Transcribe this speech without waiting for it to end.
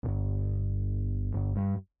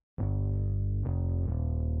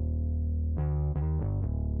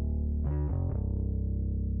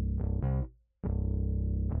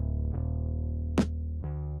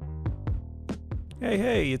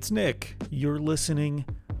Hey, it's Nick. You're listening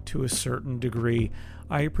to a certain degree.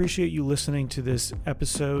 I appreciate you listening to this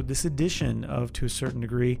episode, this edition of To a Certain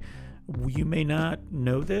Degree. You may not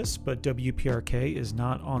know this, but WPRK is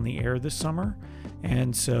not on the air this summer,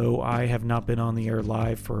 and so I have not been on the air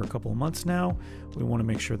live for a couple of months now. We want to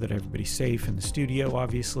make sure that everybody's safe in the studio,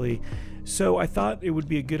 obviously. So I thought it would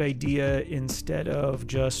be a good idea, instead of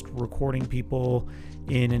just recording people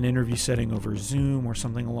in an interview setting over Zoom or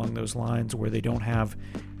something along those lines, where they don't have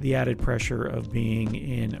the added pressure of being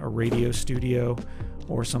in a radio studio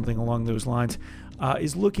or something along those lines,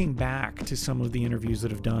 is looking back to some of the interviews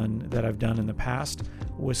that I've done in the past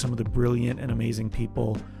with some of the brilliant and amazing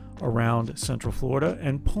people around Central Florida,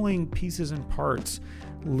 and pulling pieces and parts,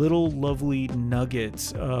 little lovely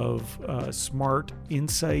nuggets of smart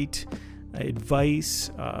insight, advice,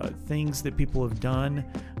 things that people have done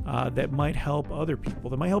that might help other people,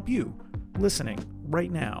 that might help you listening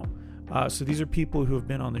right now. So these are people who have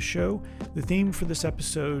been on the show. The theme for this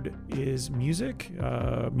episode is music,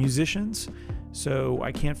 musicians. So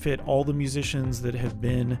I can't fit all the musicians that have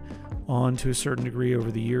been on To a Certain Degree over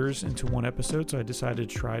the years into one episode, so I decided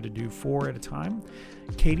to try to do 4 at a time.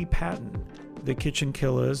 Katie Patton, the Kitchen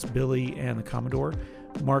Killers, Billy and the Commodore,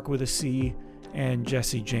 Mark with a C, and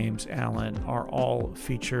Jesse James Allen are all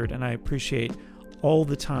featured, and I appreciate all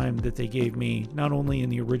the time that they gave me, not only in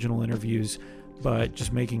the original interviews, but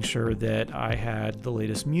just making sure that I had the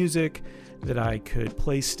latest music, that I could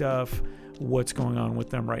play stuff, what's going on with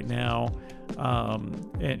them right now.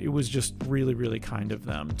 And it was just really, really kind of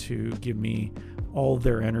them to give me all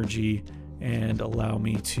their energy and allow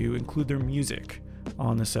me to include their music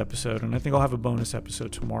on this episode. And I think I'll have a bonus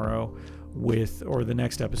episode tomorrow or the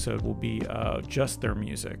next episode will be just their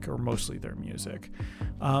music, or mostly their music.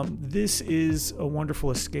 This is a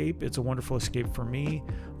wonderful escape. It's a wonderful escape for me.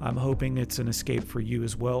 I'm hoping it's an escape for you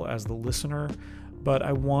as well as the listener. But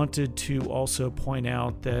I wanted to also point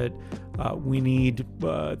out that we need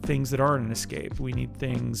things that aren't an escape. We need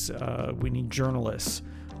things, we need journalists.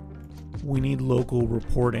 We need local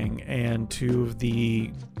reporting. And 2 of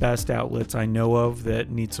the best outlets I know of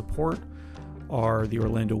that need support are the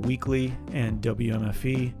Orlando Weekly and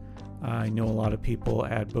WMFE. I know a lot of people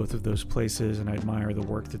at both of those places, and I admire the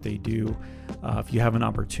work that they do. If you have an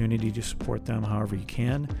opportunity to support them however you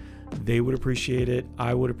can, they would appreciate it.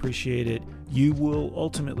 I would appreciate it. You will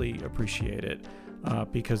ultimately appreciate it,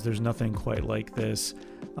 because there's nothing quite like this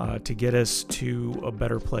to get us to a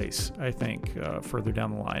better place, I think, further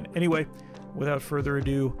down the line. Anyway, without further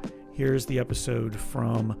ado, here's the episode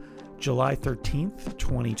from July 13th,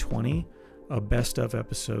 2020, a best of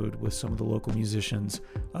episode with some of the local musicians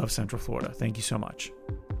of Central Florida. Thank you so much.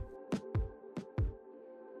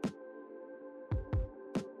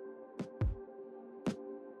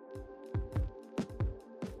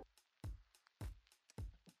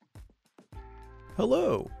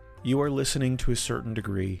 Hello, you are listening To a Certain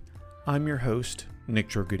Degree. I'm your host, Nick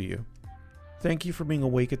Jorgudio. Thank you for being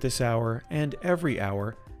awake at this hour and every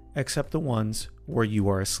hour except the ones where you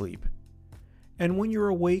are asleep. And when you're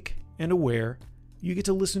awake and aware, you get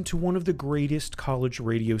to listen to one of the greatest college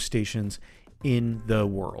radio stations in the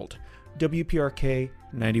world. WPRK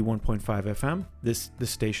 91.5 FM, this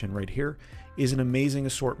station right here, is an amazing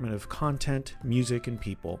assortment of content, music, and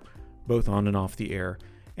people, both on and off the air,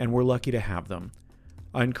 and we're lucky to have them.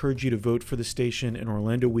 I encourage you to vote for the station in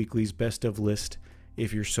Orlando Weekly's Best of list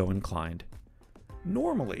if you're so inclined.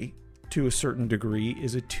 Normally, To a Certain Degree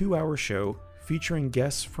is a 2-hour show featuring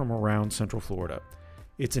guests from around Central Florida.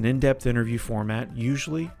 It's an in-depth interview format,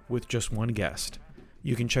 usually with just one guest.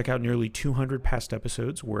 You can check out nearly 200 past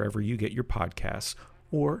episodes wherever you get your podcasts,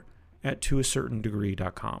 or at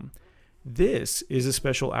toacertaindegree.com. This is a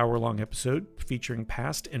special hour-long episode featuring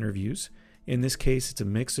past interviews. In this case, it's a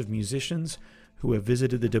mix of musicians who have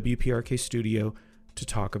visited the WPRK studio to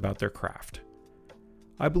talk about their craft.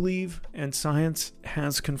 I believe, and science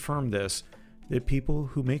has confirmed this, that people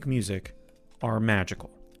who make music are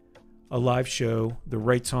magical. A live show, the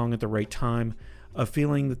right song at the right time, a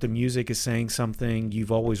feeling that the music is saying something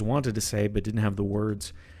you've always wanted to say but didn't have the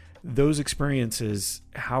words. Those experiences,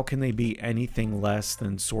 how can they be anything less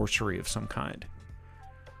than sorcery of some kind?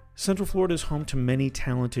 Central Florida is home to many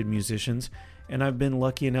talented musicians, and I've been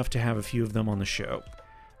lucky enough to have a few of them on the show.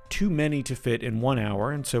 Too many to fit in 1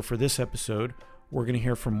 hour, and so for this episode, we're going to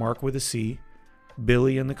hear from Mark with a C,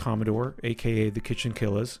 Billy and the Commodore, aka the Kitchen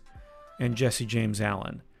Killers, and Jesse James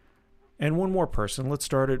Allen. And one more person. Let's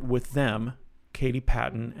start it with them, Katie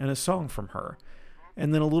Patton, and a song from her.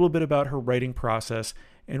 And then a little bit about her writing process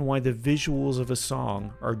and why the visuals of a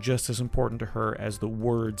song are just as important to her as the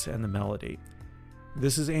words and the melody.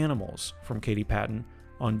 This is Animals from Katie Patton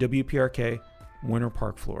on WPRK Winter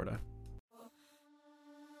Park, Florida.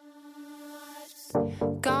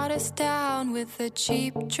 Got us down with a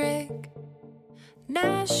cheap trick,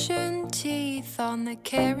 gnashing teeth on the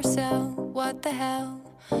carousel. What the hell?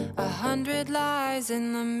 100 lies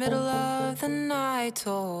in the middle of the night,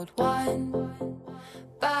 told one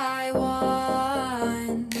by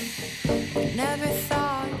one. Never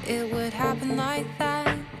thought it would happen like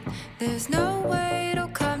that. There's no way it'll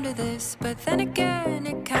come to this, but then again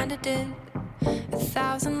it kinda did.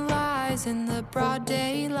 1,000 lies in the broad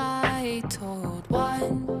daylight, told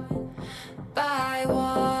one by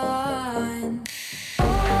one. Oh,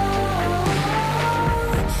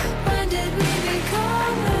 when did we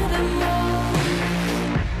become animals?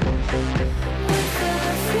 With the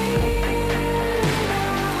fear in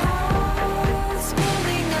our hearts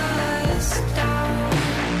pulling us down.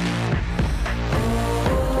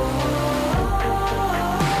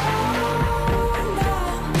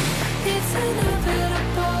 It's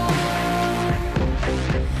inevitable.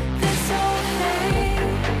 This old hate,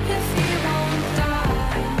 if he won't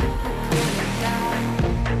die, we'll put him down.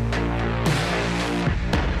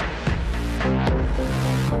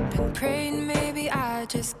 Been praying maybe I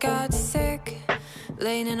just got sick,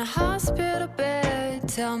 laying in a hospital bed.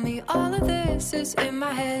 Tell me all of this is in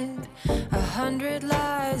my head. 100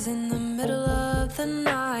 lies in the middle of the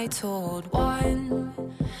night, told one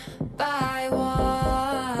by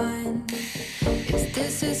one. Is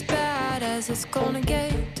this as bad as it's gonna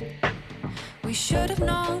get? We should have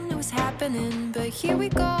known it was happening, but here we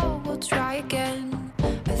go, we'll try again.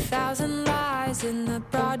 1,000 lies in the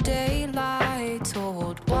broad daylight,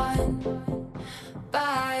 told one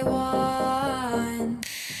by one.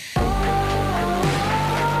 Oh,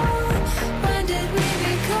 when did we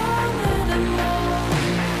become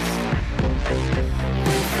animals?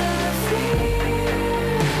 With the fear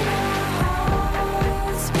in our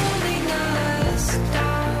hearts pulling us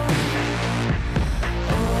down.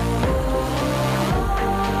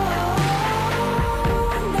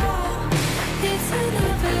 No, it's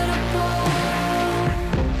inevitable.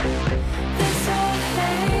 This old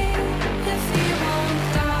hate, if he won't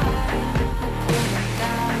die, we'll put him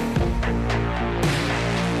down.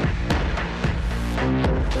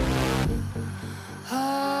 Oh,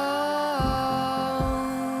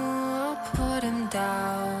 I'll put him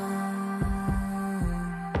down.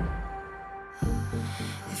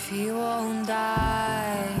 If he won't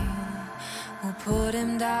die, we'll put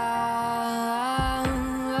him down.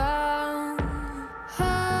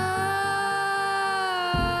 Oh,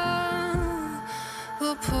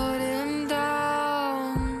 we'll put him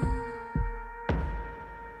down.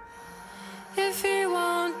 If he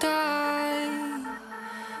won't die,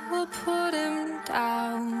 we'll put him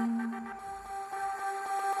down.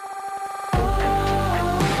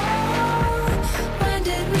 When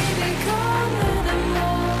did we become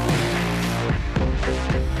animals?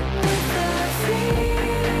 With the fear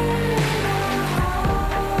in our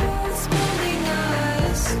hearts pulling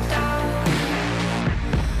us down.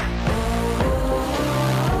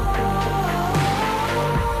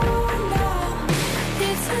 No,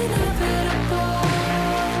 it's inevitable.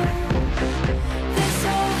 This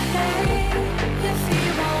old hate, if he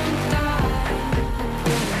won't die, we'll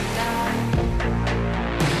put him down.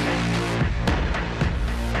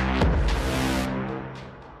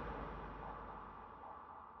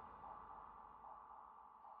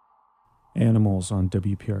 Animals on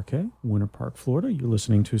WPRK, Winter Park, Florida. You're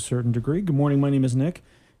listening to A Certain Degree. Good morning. My name is Nick,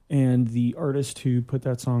 and the artist who put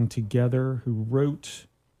that song together, who wrote,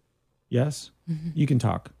 yes, you can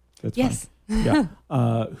talk. That's Yes. fine. Yeah.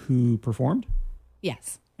 Who performed?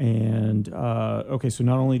 Yes. And okay, so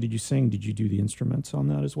not only did you sing, did you do the instruments on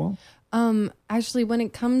that as well? Actually, when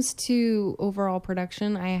it comes to overall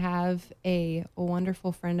production, I have a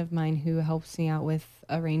wonderful friend of mine who helps me out with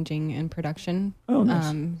arranging and production. Oh,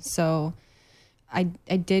 nice. So I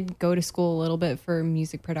did go to school a little bit for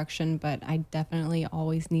music production, but I definitely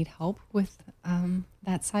always need help with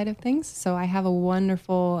that side of things. So I have a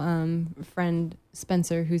wonderful friend,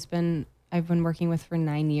 Spencer, I've been working with for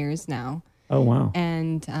 9 years now. Oh, wow.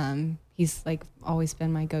 And he's like always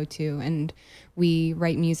been my go-to, and we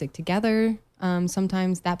write music together.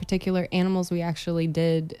 Sometimes that particular Animals, we actually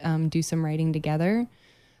did do some writing together.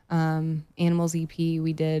 Animals EP,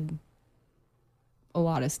 we did a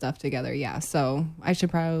lot of stuff together. Yeah. So I should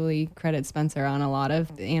probably credit Spencer on a lot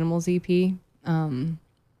of the Animals EP. And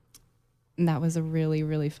that was a really,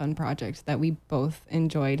 really fun project that we both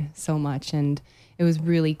enjoyed so much. And it was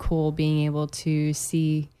really cool being able to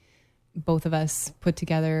see both of us put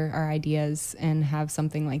together our ideas and have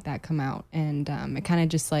something like that come out. And it kind of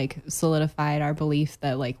just like solidified our belief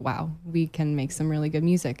that like, wow, we can make some really good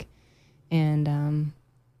music. And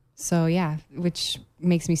so yeah, which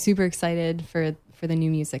makes me super excited for the new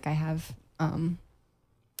music I have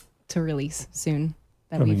to release soon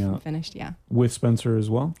that Coming we've out. finished. Yeah. With Spencer as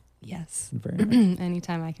well? Yes. Very nice.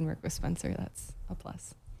 Anytime I can work with Spencer, that's a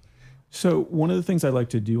plus. So one of the things I like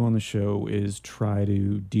to do on the show is try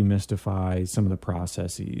to demystify some of the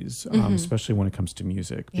processes, especially when it comes to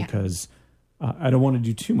music, Yeah. because I don't want to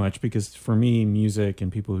do too much, because for me, music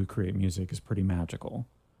and people who create music is pretty magical,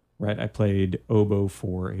 right? I played oboe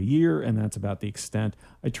for a year, and that's about the extent.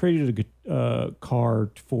 I traded a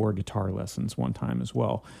car for guitar lessons one time as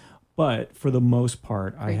well. But for the most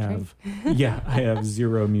part, I have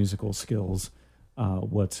zero musical skills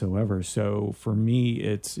whatsoever. So for me,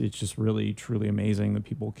 it's just really, truly amazing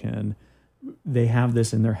that they have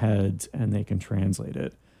this in their heads and they can translate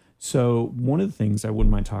it. So one of the things I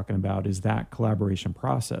wouldn't mind talking about is that collaboration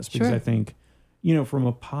process, because Sure. I think, from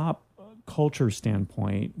a pop culture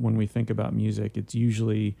standpoint, when we think about music, it's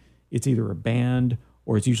either a band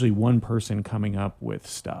or it's usually one person coming up with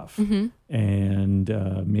stuff,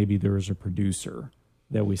 and maybe there's a producer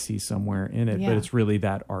that we see somewhere in it, but Yeah. it's really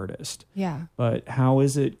that artist. Yeah. But how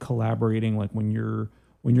is it collaborating? Like when you're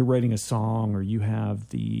writing a song or you have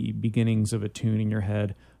the beginnings of a tune in your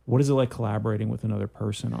head, what is it like collaborating with another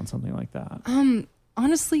person on something like that?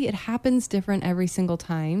 Honestly, it happens different every single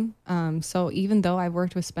time. So even though I've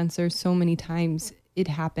worked with Spencer so many times, it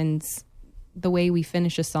happens the way we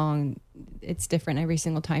finish a song. It's different every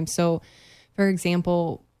single time. So for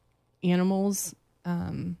example, Animals,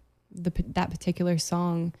 that particular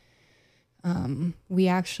song, we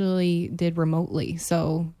actually did remotely.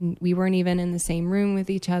 So we weren't even in the same room with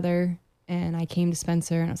each other. And I came to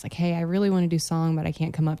Spencer and I was like, hey, I really want to do a song, but I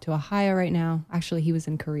can't come up to Ohio right now. Actually, he was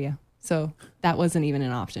in Korea. So that wasn't even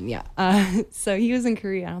an option. Yeah. So he was in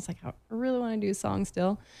Korea and I was like, I really want to do a song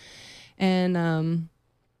still. And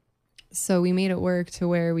so we made it work to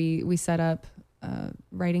where we set up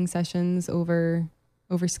writing sessions over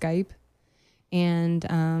Skype.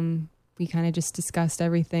 And we kind of just discussed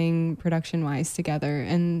everything production-wise together.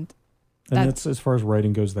 And that's as far as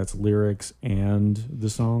writing goes, that's lyrics and the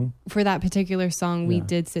song? For that particular song, we Yeah.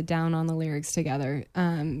 did sit down on the lyrics together.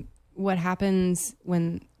 What happens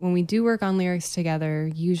when we do work on lyrics together,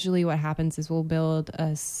 usually what happens is we'll build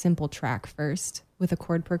a simple track first with a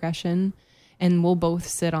chord progression, and we'll both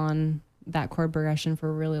sit on that chord progression for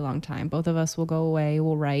a really long time. Both of us will go away,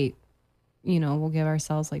 we'll write, we'll give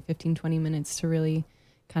ourselves like 15, 20 minutes to really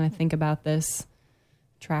kind of think about this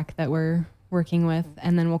track that we're working with,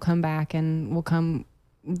 and then we'll come back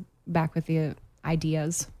with the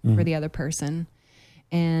ideas for the other person,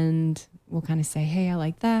 and we'll kind of say, hey, I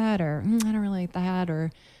like that, or I don't really like that,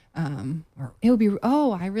 or it would be,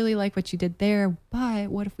 oh, I really like what you did there, but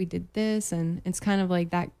what if we did this? And it's kind of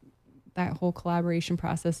like that whole collaboration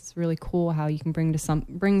process is really cool, how you can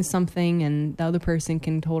bring something and the other person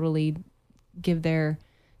can totally give their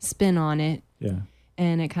spin on it. Yeah.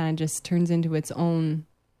 And it kind of just turns into its own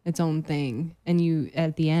thing. And you,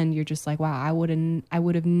 at the end, you're just like, wow, I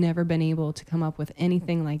would have never been able to come up with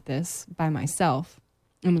anything like this by myself.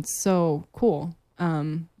 And it's so cool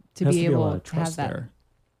to be able to have that. There.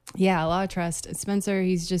 Yeah, a lot of trust. Spencer,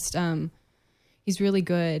 he's just he's really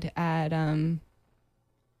good at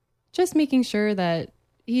just making sure that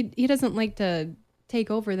he doesn't like to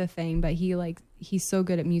take over the thing, but he's so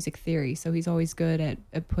good at music theory. So he's always good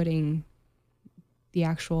at putting the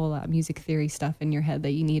actual music theory stuff in your head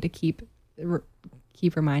that you need to keep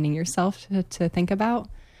reminding yourself to think about.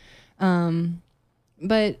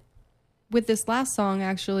 But with this last song,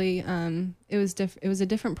 actually, it was a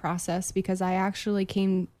different process, because I actually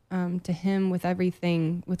came to him with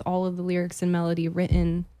everything, with all of the lyrics and melody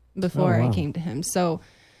written before I came to him. So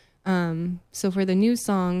for the new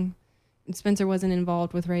song, Spencer wasn't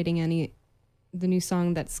involved with writing the new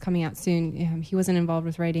song that's coming out soon. He wasn't involved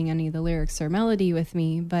with writing any of the lyrics or melody with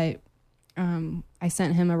me, but I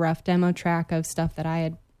sent him a rough demo track of stuff that I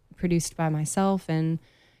had produced by myself, and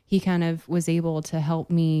he kind of was able to help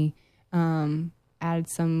me add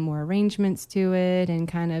some more arrangements to it and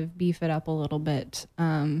kind of beef it up a little bit,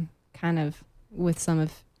 kind of with some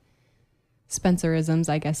of Spencerisms,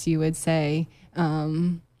 I guess you would say.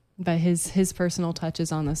 But his personal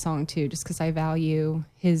touches on the song too, just because I value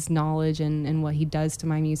his knowledge and what he does to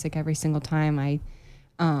my music every single time. I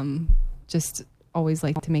just always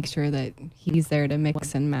like to make sure that he's there to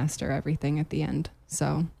mix and master everything at the end.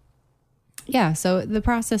 So yeah, so the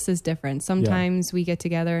process is different. Sometimes we get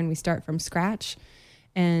together and we start from scratch,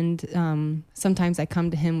 and sometimes I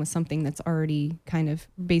come to him with something that's already kind of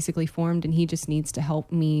basically formed, and he just needs to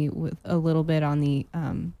help me with a little bit on the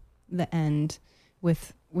end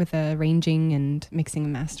with arranging and mixing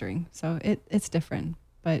and mastering. So it's different,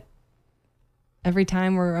 but every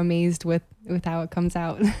time we're amazed with how it comes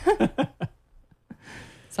out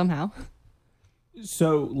somehow.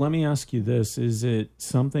 So let me ask you this. Is it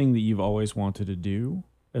something that you've always wanted to do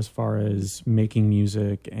as far as making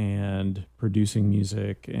music and producing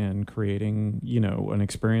music and creating, an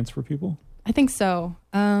experience for people? I think so.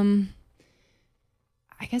 I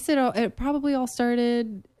guess it probably all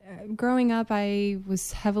started growing up. I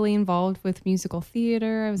was heavily involved with musical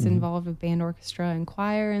theater. I was involved with band, orchestra, and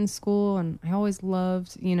choir in school, and I always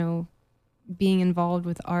loved, being involved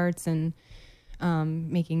with arts and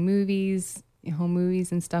making movies, home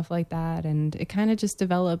movies and stuff like that. And it kind of just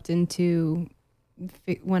developed into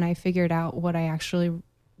when I figured out what I actually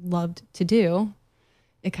loved to do.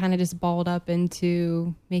 It kind of just balled up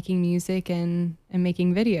into making music and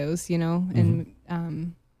making videos,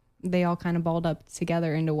 and they all kind of balled up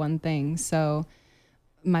together into one thing. So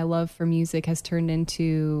my love for music has turned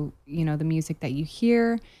into, the music that you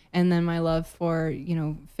hear. And then my love for,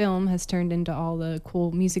 film has turned into all the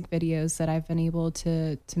cool music videos that I've been able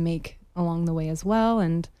to make along the way as well.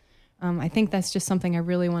 And I think that's just something I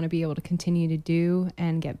really want to be able to continue to do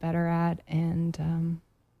and get better at. And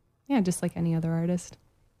just like any other artist.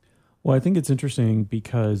 Well, I think it's interesting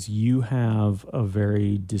because you have a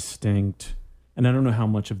very distinct, and I don't know how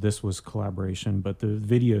much of this was collaboration, but the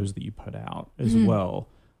videos that you put out as well.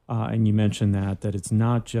 And you mentioned that it's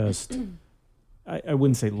not just, I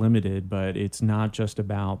wouldn't say limited, but it's not just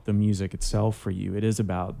about the music itself for you. It is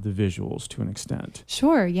about the visuals to an extent.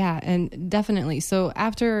 Sure. Yeah. And definitely. So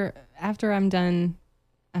after I'm done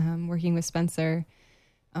working with Spencer,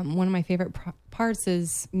 one of my favorite parts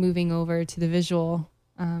is moving over to the visual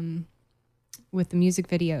with the music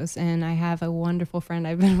videos. And I have a wonderful friend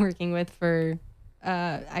I've been working with for,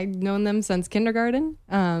 I've known them since kindergarten,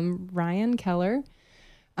 Ryan Keller.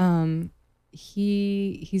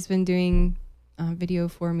 He's been doing video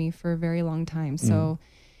for me for a very long time. So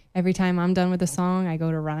every time I'm done with a song, I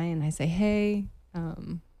go to Ryan. I say, hey,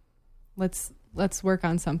 let's work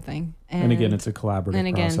on something. And again, it's a collaborative And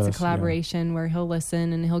again, process, it's a collaboration where he'll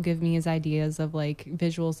listen and he'll give me his ideas of like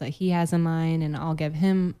visuals that he has in mind, and I'll give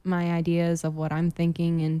him my ideas of what I'm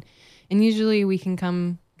thinking. And usually we can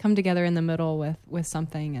come together in the middle with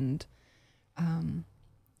something. And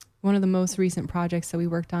one of the most recent projects that we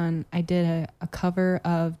worked on, I did a cover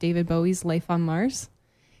of David Bowie's Life on Mars.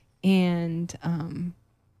 And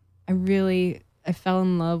I fell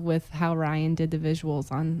in love with how Ryan did the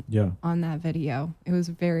visuals on that video. It was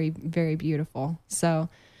very, very beautiful. So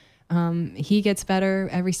he gets better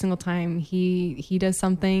every single time he does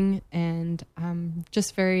something, and I'm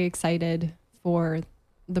just very excited for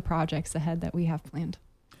the projects ahead that we have planned.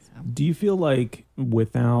 So. Do you feel like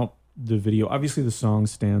without the video, obviously the song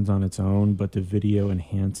stands on its own, but the video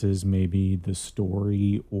enhances maybe the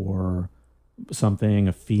story or something,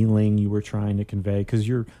 a feeling you were trying to convey? Because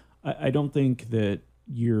I don't think that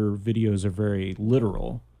your videos are very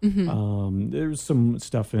literal. There's some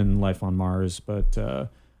stuff in Life on Mars, but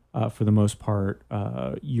for the most part,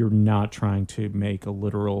 you're not trying to make a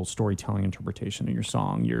literal storytelling interpretation of your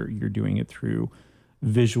song. You're doing it through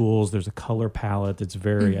visuals. There's a color palette that's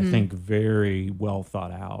very, I think, very well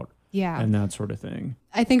thought out. Yeah. And that sort of thing.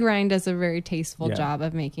 I think Ryan does a very tasteful job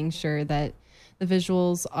of making sure that the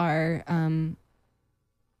visuals are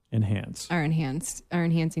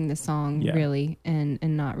enhancing the song really, and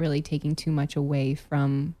not really taking too much away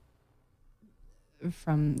from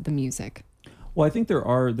the music. Well, I think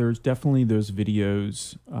there's definitely those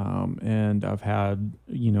videos, and I've had,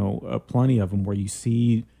 plenty of them where you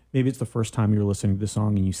see, maybe it's the first time you're listening to the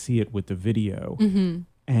song and you see it with the video,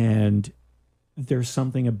 and there's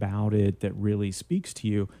something about it that really speaks to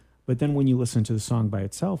you. But then when you listen to the song by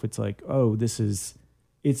itself, it's like, oh,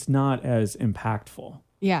 it's not as impactful.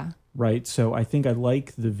 Yeah. Right. So I think I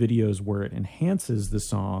like the videos where it enhances the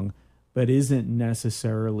song, but isn't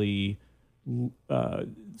necessarily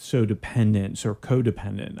so dependent or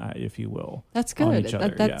codependent, if you will. That's good. On each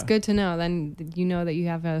other. That's good to know. Then you know that you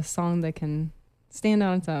have a song that can stand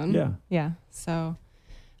on its own. Yeah. Yeah. So,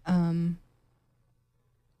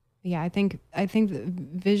 I think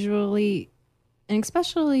visually, and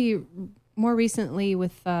especially more recently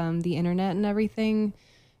with the internet and everything,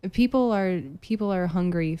 people are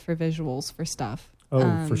hungry for visuals for stuff.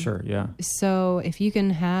 Oh, for sure, yeah. So if you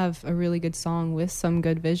can have a really good song with some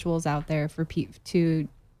good visuals out there for to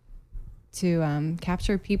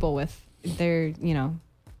capture people with their,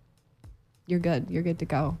 you're good. You're good to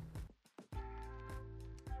go.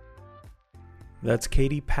 That's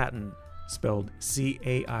Katie Patton, spelled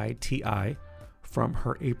Caiti, from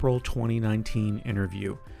her April 2019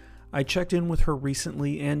 interview. I checked in with her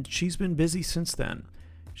recently, and she's been busy since then.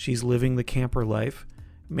 She's living the camper life,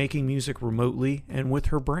 making music remotely and with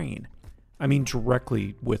her brain. I mean,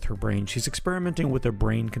 directly with her brain. She's experimenting with a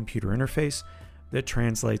brain-computer interface that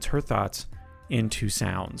translates her thoughts into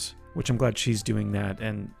sounds, which I'm glad she's doing that,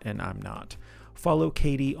 and I'm not. Follow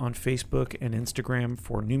Katie on Facebook and Instagram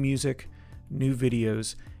for new music, new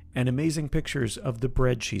videos, and amazing pictures of the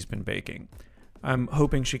bread she's been baking. I'm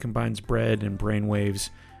hoping she combines bread and brainwaves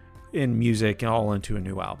in music all into a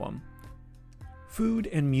new album. Food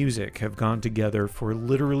and music have gone together for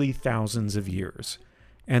literally thousands of years,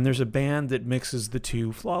 and there's a band that mixes the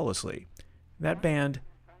two flawlessly. That band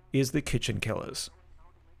is the Kitchen Killers.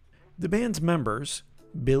 The band's members,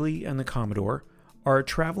 Billy and the Commodore, are a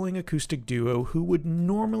traveling acoustic duo who would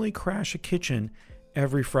normally crash a kitchen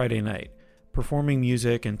every Friday night, performing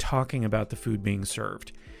music and talking about the food being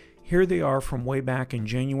served. Here they are from way back in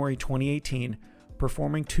January 2018,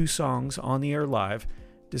 performing 2 songs on the air live,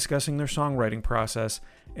 discussing their songwriting process,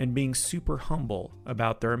 and being super humble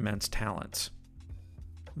about their immense talents.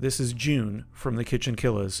 This is June from the Kitchen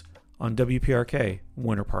Killers on WPRK,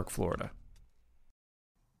 Winter Park, Florida.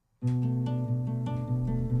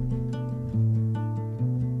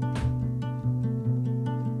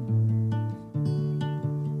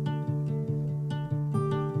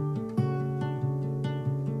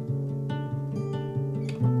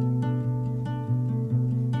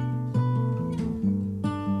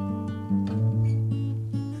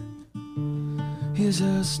 Here's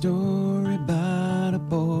a story about a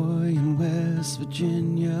boy in West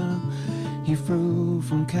Virginia. He flew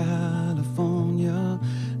from California,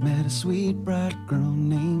 met a sweet bright girl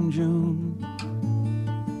named June.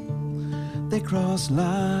 They crossed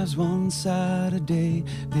lives one Saturday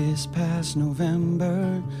this past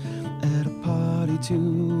November at a party to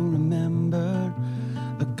remember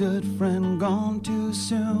a good friend gone too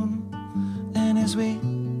soon. And as we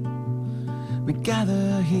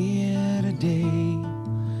gather here today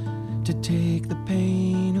to take the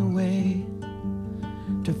pain away,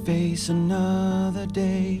 to face another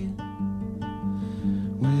day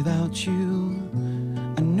without you.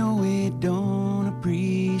 I know we don't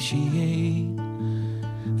appreciate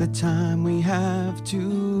the time we have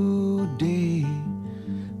today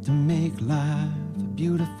to make life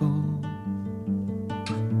beautiful.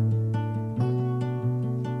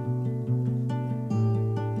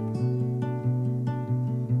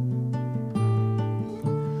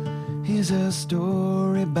 Here's a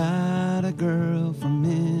story about a girl from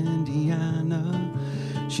Indiana.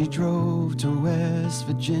 She drove to West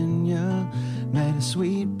Virginia, met a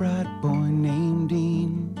sweet bright boy named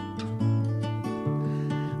Dean.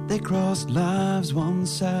 They crossed lives one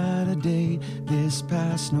Saturday this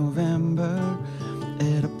past November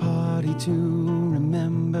at a party to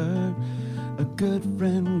remember a good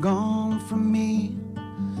friend gone from me.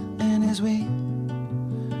 And as we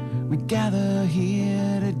gather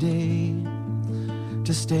here today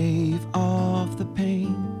to stave off the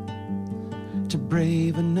pain, to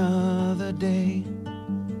brave another day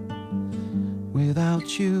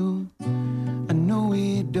without you. I know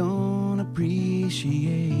we don't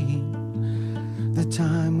appreciate the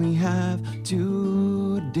time we have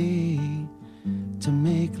today to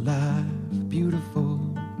make life beautiful.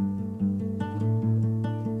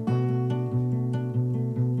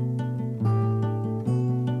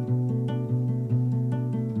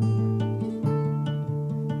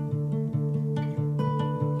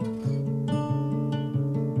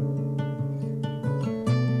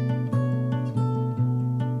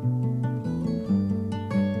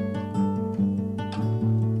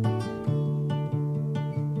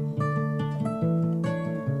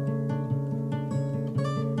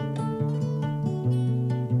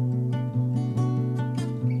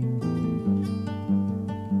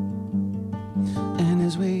 And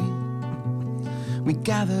as we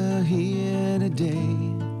gather here today,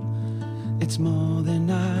 it's more than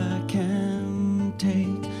I can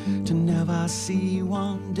take to never see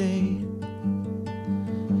one day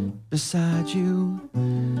beside you.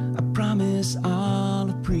 I promise I'll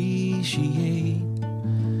appreciate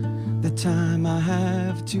the time I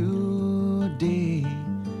have today.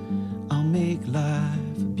 I'll make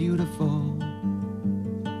life beautiful.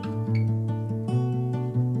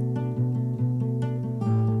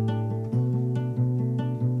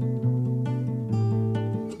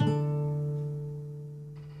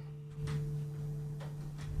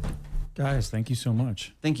 Guys, thank you so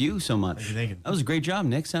much. Thank you so much. Thank you. That was a great job,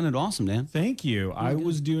 Nick. Sounded awesome, Dan. Thank you. I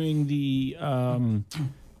was doing the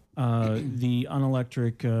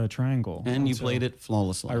unelectric triangle. And you So played it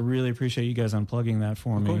flawlessly. I really appreciate you guys unplugging that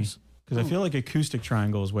for me. course. Because I feel like acoustic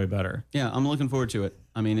triangle is way better. Yeah, I'm looking forward to it.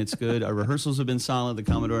 I mean, it's good. Our rehearsals have been solid. The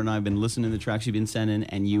Commodore and I have been listening to the tracks you've been sending,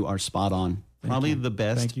 and you are spot on. Probably the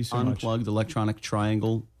best Thank you so much. unplugged electronic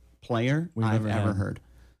triangle player I've ever heard.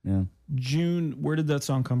 Yeah. June, where did that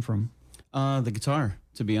song come from? The guitar,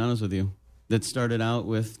 to be honest with you. That started out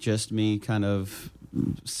with just me kind of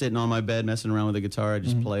sitting on my bed, messing around with the guitar. I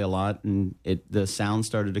just play a lot, and the sound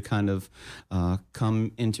started to kind of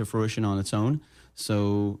come into fruition on its own.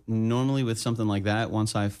 So normally with something like that,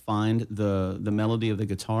 once I find the melody of the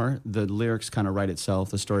guitar, the lyrics kind of write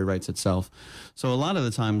itself, the story writes itself. So a lot of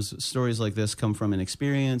the times stories like this come from an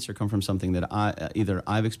experience or come from something that either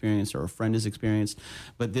I've experienced or a friend has experienced.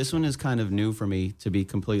 But this one is kind of new for me, to be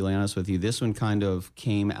completely honest with you. This one kind of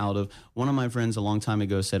came out of, one of my friends a long time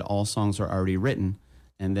ago said all songs are already written,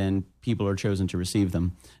 and then people are chosen to receive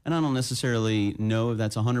them. And I don't necessarily know if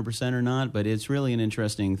that's 100% or not, but it's really an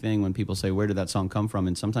interesting thing when people say, where did that song come from?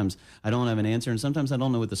 And sometimes I don't have an answer, and sometimes I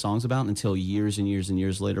don't know what the song's about until years and years and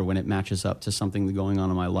years later when it matches up to something going on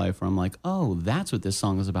in my life where I'm like, oh, that's what this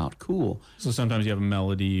song is about. Cool. So sometimes you have a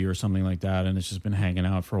melody or something like that, and it's just been hanging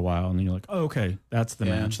out for a while, and then you're like, oh, okay, that's the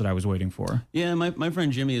match that I was waiting for. Yeah, my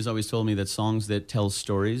friend Jimmy has always told me that songs that tell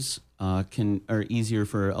stories are easier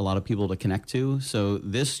for a lot of people to connect to. So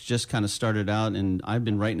this just kind of started out, and I've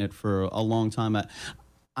been writing it for a long time.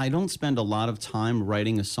 I don't spend a lot of time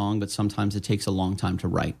writing a song, but sometimes it takes a long time to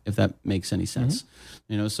write, if that makes any sense.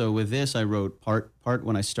 You know, so with this, I wrote part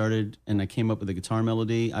when I started and I came up with the guitar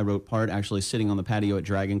melody. I wrote part actually sitting on the patio at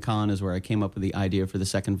Dragon Con is where I came up with the idea for the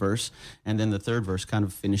second verse. And then the third verse kind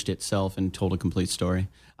of finished itself and told a complete story.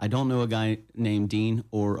 I don't know a guy named Dean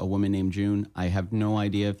or a woman named June. I have no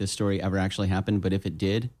idea if this story ever actually happened, but if it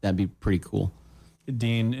did, that'd be pretty cool.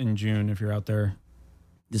 Dean and June, if you're out there.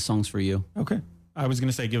 This song's for you. Okay. I was going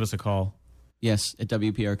to say give us a call. Yes, at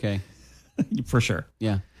WPRK. For sure.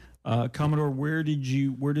 Yeah. Commodore, where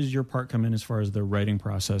does your part come in as far as the writing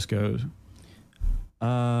process goes?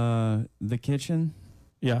 The kitchen.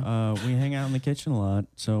 Yeah. We hang out in the kitchen a lot.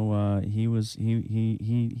 So he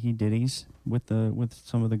ditties with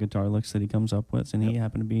some of the guitar licks that he comes up with, and he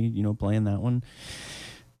happened to be playing that one.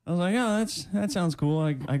 I was like, oh, that sounds cool.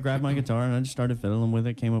 I grabbed my guitar and I just started fiddling with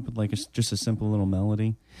it. Came up with like just a simple little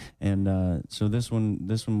melody, and so this one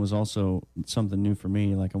was also something new for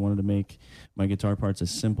me. Like I wanted to make my guitar parts as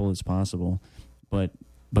simple as possible, but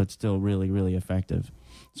still really really effective.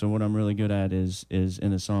 So what I'm really good at is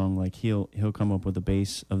in a song, like he'll come up with the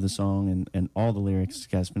bass of the song and all the lyrics. This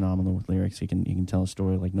guy's phenomenal with lyrics. He can tell a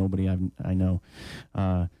story like nobody I know.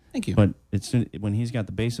 Thank you. But when he's got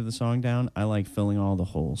the bass of the song down, I like filling all the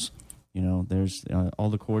holes. There's all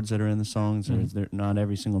the chords that are in the songs. Not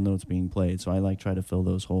every single note's being played, so I try to fill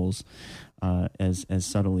those holes as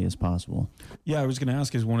subtly as possible. Yeah, I was going to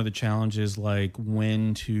ask, is one of the challenges like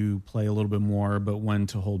when to play a little bit more, but when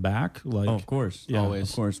to hold back? Like, of course, yeah, always.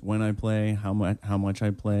 Of course, when I play, how much I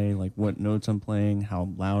play, like what notes I'm playing, how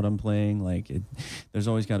loud I'm playing. There's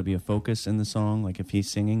always got to be a focus in the song. Like if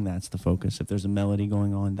he's singing, that's the focus. If there's a melody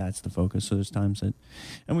going on, that's the focus. So there's times that,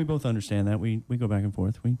 and we both understand that. We go back and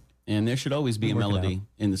forth. And there should always be a melody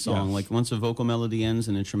in the song. Yeah. Like once a vocal melody ends,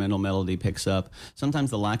 an instrumental melody picks up.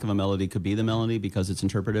 Sometimes the lack of a melody could be the melody because it's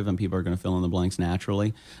interpretive and people are going to fill in the blanks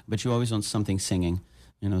naturally. But you always want something singing.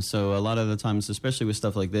 So a lot of the times, especially with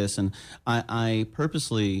stuff like this, and I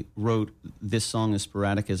purposely wrote this song as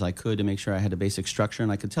sporadic as I could to make sure I had a basic structure,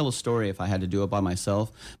 and I could tell a story if I had to do it by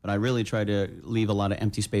myself, but I really tried to leave a lot of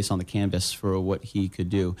empty space on the canvas for what he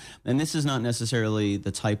could do. And this is not necessarily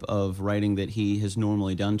the type of writing that he has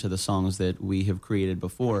normally done to the songs that we have created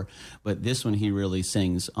before, but this one he really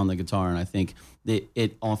sings on the guitar, and I think that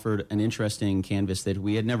it offered an interesting canvas that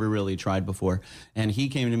we had never really tried before. And he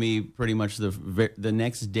came to me pretty much the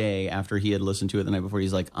next day after he had listened to it the night before.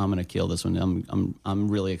 He's like, I'm going to kill this one. I'm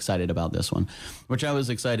really excited about this one, which I was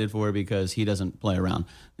excited for because he doesn't play around,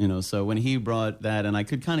 So when he brought that, and I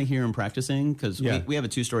could kind of hear him practicing because we have a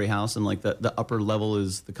 2-story house, and like the upper level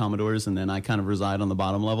is the Commodores, and then I kind of reside on the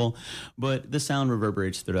bottom level. But the sound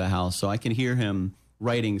reverberates through the house, so I can hear him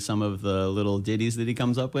writing some of the little ditties that he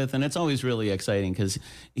comes up with, and it's always really exciting because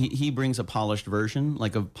he brings a polished version,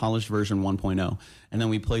 like a polished version 1.0, and then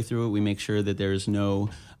we play through it. We make sure that there's no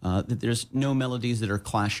melodies that are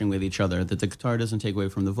clashing with each other, that the guitar doesn't take away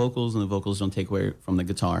from the vocals and the vocals don't take away from the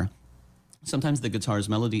guitar. Sometimes the guitar's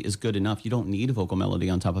melody is good enough. You don't need a vocal melody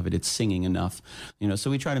on top of it. It's singing enough, so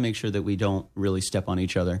we try to make sure that we don't really step on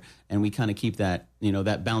each other, and we kind of keep that,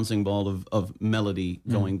 that bouncing ball of melody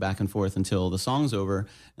going back and forth until the song's over,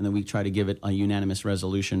 and then we try to give it a unanimous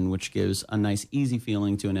resolution, which gives a nice, easy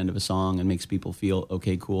feeling to an end of a song and makes people feel,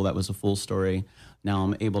 okay, cool, that was a full story. Now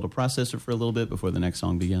I'm able to process it for a little bit before the next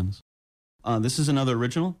song begins. This is another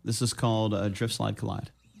original. This is called Drift Slide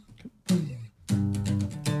Collide.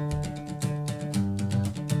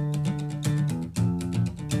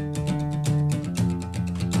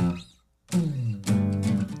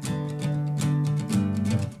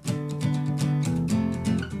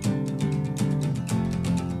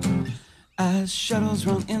 As shuttles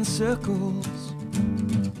run in circles,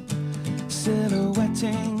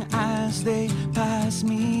 silhouetting as they pass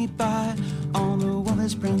me by. On the wall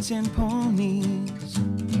there's prancing ponies,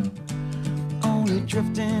 only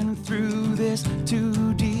drifting through this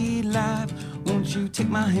 2D life. Won't you take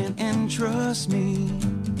my hand and trust me?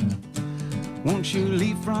 Won't you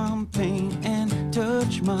leave from pain and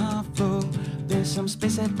touch my flow? There's some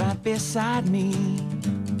space right beside me.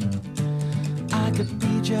 I could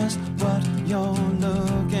be just what you're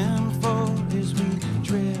looking for as we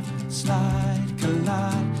drift, slide,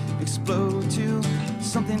 collide, explode to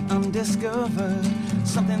something undiscovered,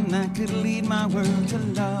 something that could lead my world to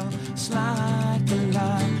love. Slide,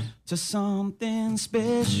 collide to something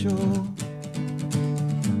special.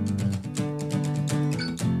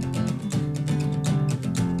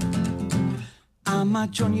 I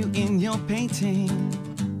might join you in your painting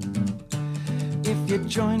if you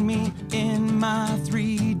join me in my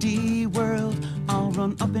 3D world. I'll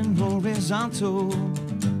run up in horizontal.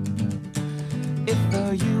 If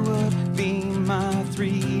you would be my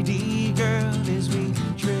 3D girl as we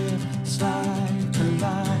drift, slide,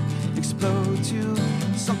 collide, explode to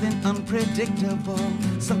something unpredictable,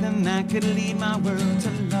 something that could lead my world to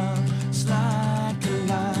love. Slide,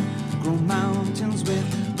 collide, grow mountains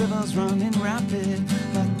with rivers running rapid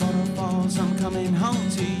like waterfalls. I'm coming home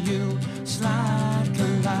to you. Slide,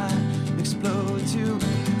 collide, explode to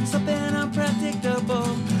something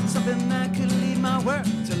unpredictable, something that could lead my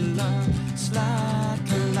world to love. Slide,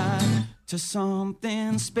 collide to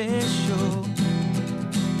something special.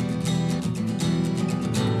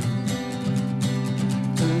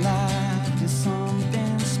 Collide to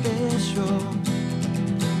something special.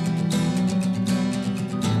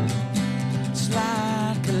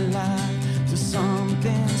 Slide, collide to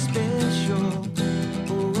something special.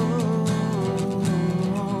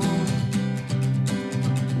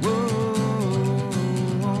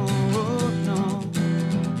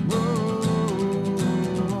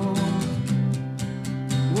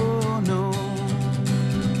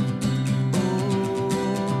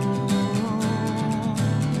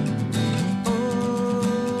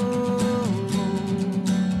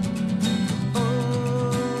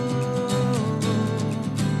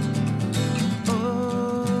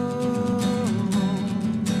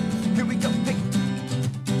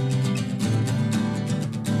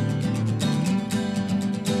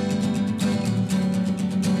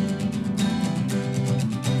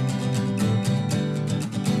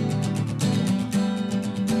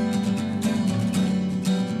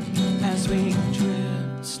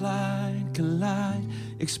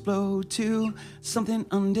 Explode to something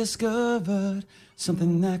undiscovered,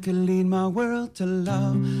 something that could lead my world to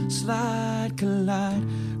love. Slide, collide,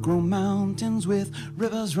 grow mountains with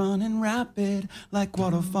rivers running rapid like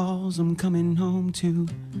waterfalls. I'm coming home to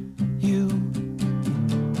you.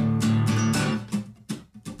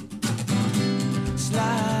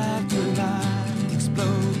 Slide, collide,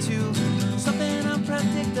 explode to something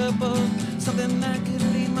unpredictable, something that could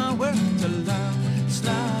lead my world to love.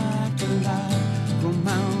 Slide, collide, grow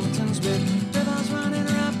mountains with rivers running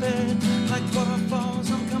rapid like waterfalls.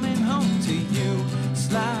 I'm coming home to you.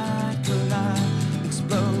 Slide, collide,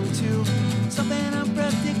 explode to something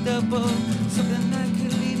unpredictable, something that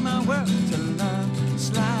could lead my world to love.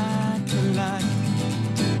 Slide, collide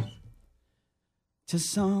to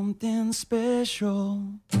something special.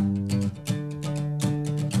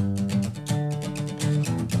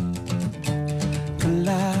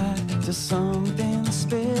 Collide to something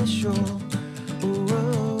special.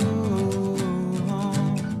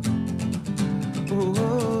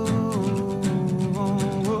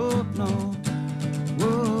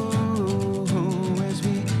 As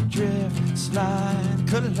we drift, slide,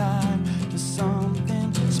 collide to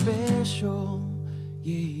something special.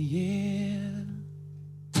 Yeah.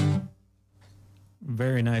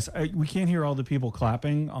 Very nice. We can't hear all the people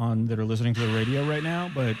clapping on that are listening to the radio right now,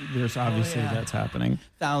 but there's obviously that's happening.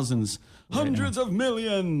 Thousands, hundreds of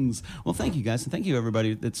millions. Well, thank you guys, and thank you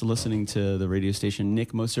everybody that's listening to the radio station.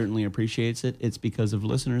 Nick most certainly appreciates it. It's because of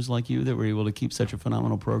listeners like you that we're able to keep such a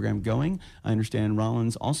phenomenal program going. I understand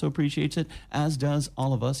Rollins also appreciates it, as does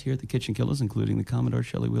all of us here at the Kitchen Killers, including the Commodore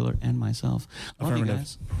Shelley Wheeler and myself. Love you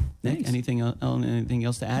guys. Nick, anything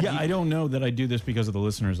else to add? Yeah, I don't know that I do this because of the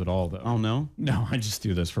listeners at all, though. Oh, no? No, I can't just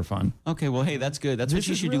do this for fun. Okay, well, hey, that's good. That's what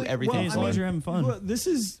you should do everything as long as for. you're having fun. Well, this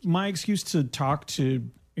is my excuse to talk to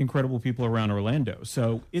incredible people around Orlando.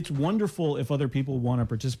 So it's wonderful if other people want to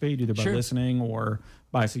participate, either by listening or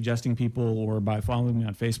by suggesting people or by following me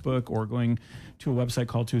on Facebook or going to a website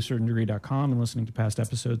called toacertaindegree.com and listening to past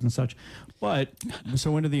episodes and such. But So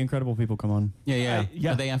when do the incredible people come on? Yeah.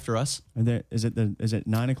 yeah. Are they after us? Is it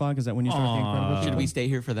 9 o'clock? Is that when you start the incredible people? Should we stay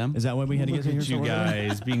here for them? Is that when we had to look get at here you for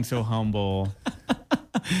guys being so humble.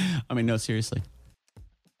 I mean, no, seriously.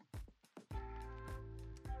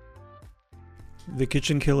 The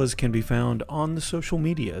Kitchen Killers can be found on the social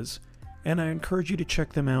medias, and I encourage you to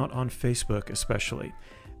check them out on Facebook especially.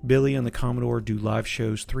 Billy and the Commodore do live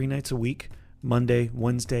shows 3 nights a week, Monday,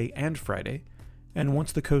 Wednesday, and Friday, and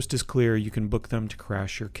once the coast is clear, you can book them to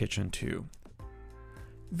crash your kitchen too.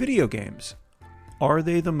 Video games. Are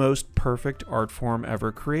they the most perfect art form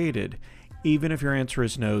ever created? Even if your answer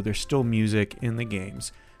is no, there's still music in the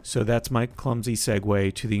games. So that's my clumsy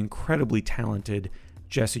segue to the incredibly talented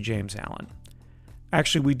Jesse James Allen.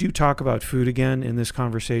 Actually, we do talk about food again in this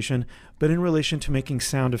conversation, but in relation to making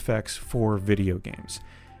sound effects for video games.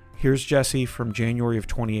 Here's Jesse from January of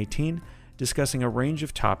 2018 discussing a range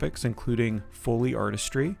of topics including Foley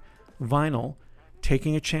artistry, vinyl,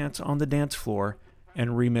 taking a chance on the dance floor,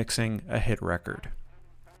 and remixing a hit record.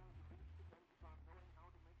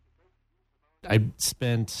 I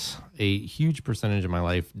spent a huge percentage of my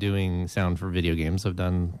life doing sound for video games. I've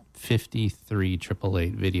done 53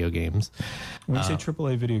 AAA video games. When you say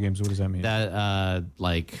AAA video games, what does that mean? That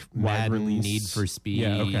like Wide Madden, release? Need for Speed.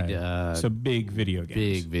 Yeah, okay. So big video games.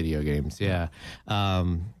 Big video games, yeah.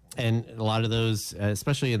 And a lot of those,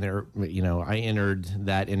 especially in there, I entered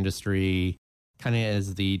that industry kind of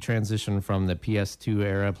as the transition from the PS2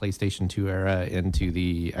 era, PlayStation 2 era, into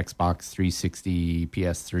the Xbox 360,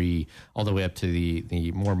 PS3, all the way up to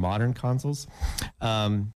the more modern consoles.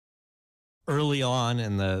 Early on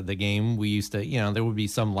in the game, we used to, there would be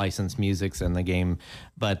some licensed musics in the game,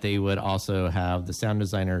 but they would also have the sound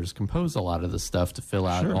designers compose a lot of the stuff to fill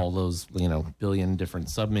out all those, billion different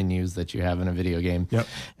submenus that you have in a video game. Yep.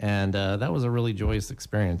 And that was a really joyous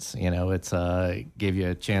experience. It's gave you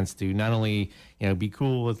a chance to not only, be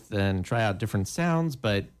cool with and try out different sounds,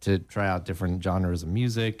 but to try out different genres of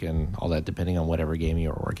music and all that, depending on whatever game you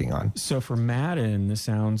were working on. So for Madden, the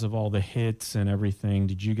sounds of all the hits and everything,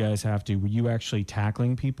 did you guys were you actually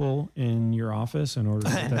tackling people in your office in order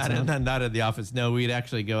to get that sound? Not at the office. No, we'd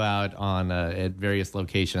actually go out on at various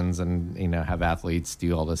locations and have athletes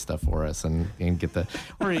do all this stuff for us and get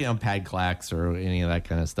or pad clacks or any of that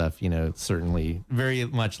kind of stuff. Certainly very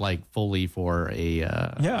much like Foley for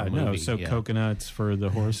a movie. So coconuts for the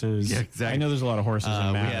horses. Yeah, exactly. I know there's a lot of horses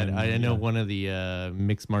in Madden. I know one of the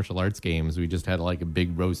mixed martial arts games, we just had like a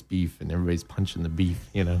big roast beef and everybody's punching the beef.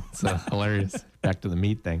 It's hilarious. Back to the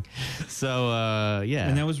meat thing. So yeah,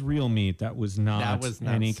 and that was real meat. That was not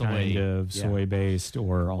any soy. kind of soy-based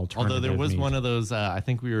or alternative. Although there was meat. one of those, I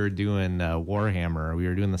think we were doing Warhammer. We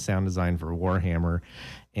were doing the sound design for Warhammer,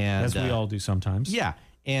 and as we all do sometimes. Yeah.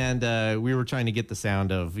 And we were trying to get the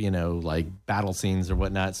sound of, like battle scenes or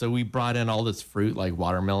whatnot. So we brought in all this fruit, like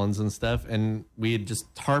watermelons and stuff. And we had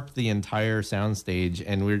just tarped the entire sound stage.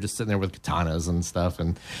 And we were just sitting there with katanas and stuff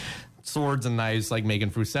and swords and knives, like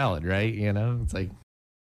making fruit salad, right? It's like,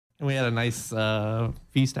 and we had a nice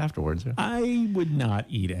feast afterwards. Yeah. I would not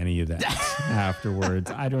eat any of that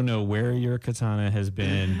afterwards. I don't know where your katana has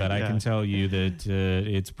been, but I can tell you that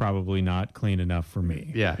it's probably not clean enough for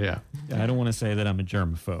me. Yeah. I don't want to say that I'm a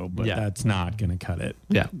germaphobe, but that's not going to cut it.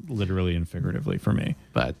 Yeah, literally and figuratively for me.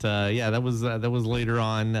 But that was later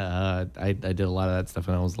on. I did a lot of that stuff,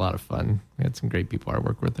 and it was a lot of fun. We had some great people I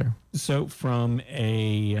worked with there. So from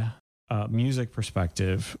a music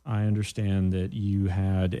perspective, I understand that you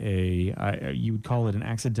had you would call it an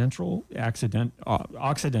accidental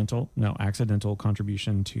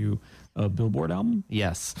contribution to a Billboard album.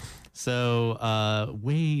 Yes. So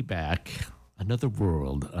way back, another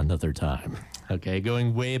world, another time. Okay,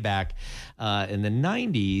 going way back in the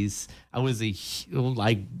 90s, I was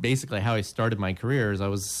basically how I started my career is I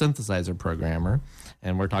was a synthesizer programmer,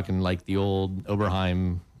 and we're talking like the old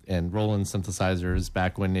Oberheim and Roland synthesizers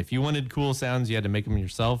back when if you wanted cool sounds, you had to make them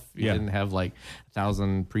yourself. You didn't have like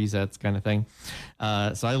 1,000 presets kind of thing.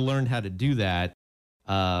 So I learned how to do that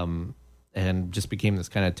and just became this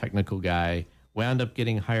kind of technical guy. Wound up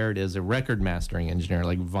getting hired as a record mastering engineer,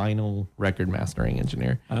 like vinyl record mastering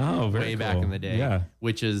engineer. Oh, very way cool. back in the day,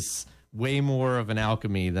 which is way more of an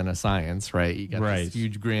alchemy than a science, right? You got this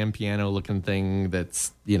huge grand piano looking thing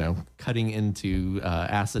that's, cutting into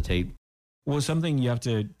acetate. Well, something you have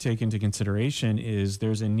to take into consideration is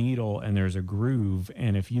there's a needle and there's a groove,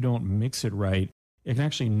 and if you don't mix it right, it can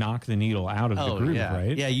actually knock the needle out of the groove, yeah.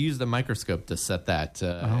 right? Yeah, you use the microscope to set that.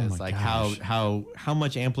 my it's like gosh. how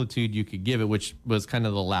much amplitude you could give it, which was kind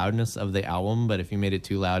of the loudness of the album. But if you made it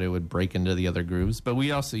too loud, it would break into the other grooves. But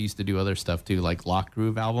we also used to do other stuff too, like lock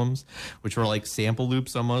groove albums, which were like sample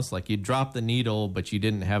loops almost. Like you drop the needle, but you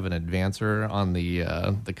didn't have an advancer on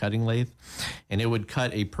the cutting lathe, and it would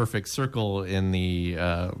cut a perfect circle in the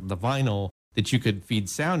vinyl that you could feed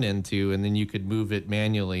sound into, and then you could move it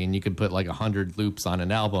manually, and you could put like 100 loops on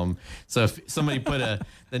an album. So if somebody put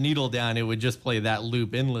the needle down, it would just play that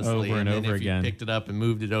loop endlessly. Over and then over if again. you picked it up and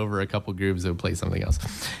moved it over a couple grooves, it would play something else.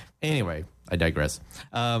 Anyway, I digress.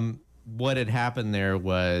 What had happened there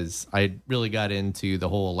was I really got into the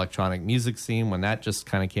whole electronic music scene when that just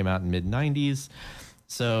kind of came out in mid-90s.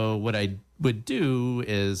 So what I would do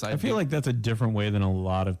is I feel like that's a different way than a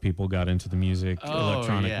lot of people got into the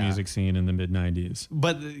electronic yeah. music scene in the mid-90s.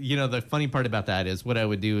 But, the funny part about that is what I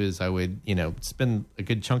would do is I would, spend a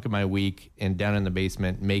good chunk of my week down in the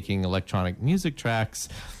basement making electronic music tracks.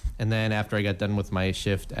 And then after I got done with my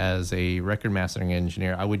shift as a record mastering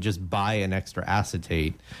engineer, I would just buy an extra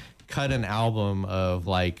acetate, cut an album of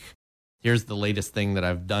like, here's the latest thing that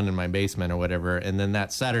I've done in my basement or whatever. And then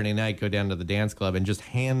that Saturday night, go down to the dance club and just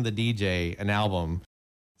hand the DJ an album,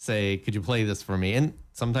 say, could you play this for me? And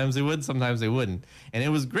sometimes they would, sometimes they wouldn't. And it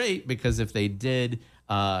was great because if they did,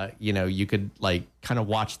 you could like kind of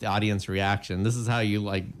watch the audience reaction. This is how you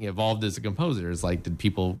like evolved as a composer. Is like, did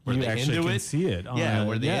people were You they actually into can it? see it.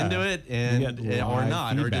 Were they into it or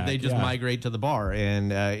not, or did they just migrate to the bar?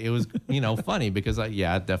 And it was funny because I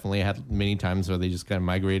definitely had many times where they just kind of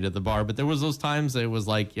migrated to the bar. But there was those times that it was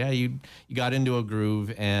like, you got into a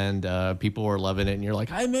groove and people were loving it, and you're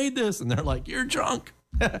like, I made this, and they're like, you're drunk.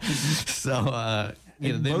 So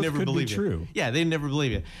they both never could be believe true. it. Yeah, they never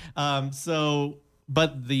believe it.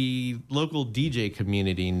 But the local DJ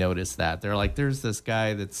community noticed that. They're like, there's this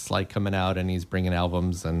guy that's like coming out and he's bringing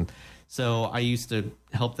albums. And so I used to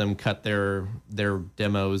help them cut their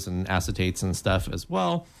demos and acetates and stuff as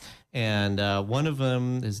well. And one of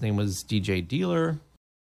them, his name was DJ Dealer.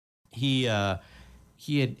 He had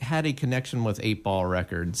a connection with 8 Ball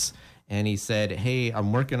Records. And he said, hey,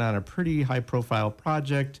 I'm working on a pretty high-profile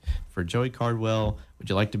project for Joey Cardwell. Would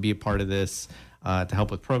you like to be a part of this? To help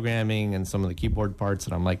with programming and some of the keyboard parts.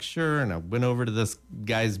 And I'm like, sure. And I went over to this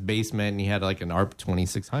guy's basement, and he had like an ARP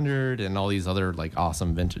 2600 and all these other like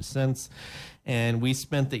awesome vintage synths. And we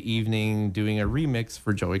spent the evening doing a remix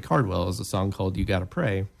for Joey Cardwell. It was a song called You Gotta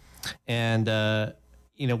Pray. And,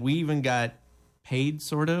 we even got paid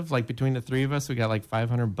sort of like between the three of us. We got like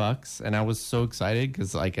 $500. And I was so excited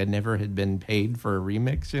because like I never had been paid for a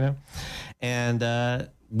remix, And,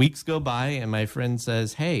 weeks go by, and my friend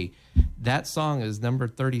says, hey, that song is number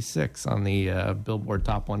 36 on the Billboard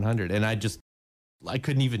Top 100. And I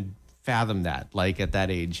couldn't even fathom that, like at that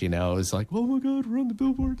age, It was like, oh my God, we're on the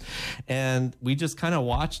Billboard. And we just kind of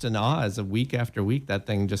watched in awe as week after week, that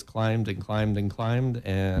thing just climbed and climbed and climbed.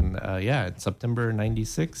 And in September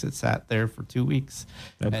 96, it sat there for 2 weeks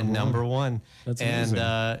at number one. That's amazing.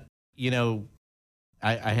 And,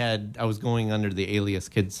 I was going under the alias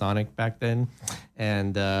Kid Sonic back then,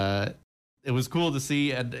 and it was cool to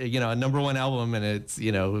see a number one album, and it's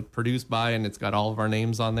produced by, and it's got all of our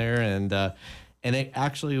names on there, and it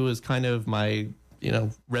actually was kind of my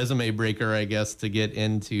resume breaker, I guess, to get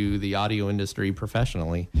into the audio industry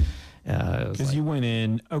professionally. Because you went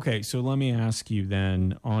in. Okay, so let me ask you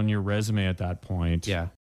then, on your resume at that point. Yeah.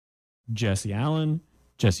 Jesse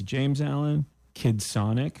James Allen, Kid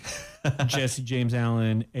Sonic, Jesse James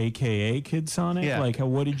Allen, a.k.a. Kid Sonic? Yeah. Like,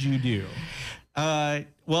 what did you do?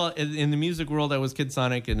 Well, in the music world, I was Kid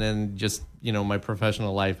Sonic, and then just, my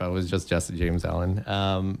professional life, I was just Jesse James Allen.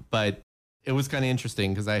 But it was kind of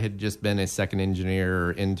interesting because I had just been a second engineer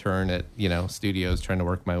or intern at, studios trying to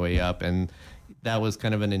work my way up. And that was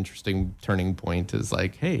kind of an interesting turning point, is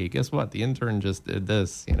like, hey, guess what? The intern just did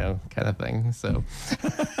this, kind of thing. So,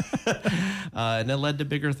 and it led to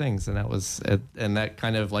bigger things. And that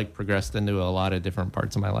kind of like progressed into a lot of different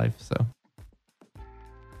parts of my life. So.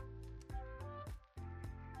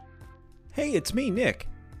 Hey, it's me, Nick.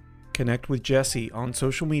 Connect with Jesse on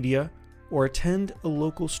social media or attend a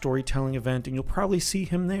local storytelling event, and you'll probably see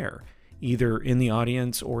him there, either in the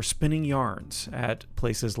audience or spinning yarns at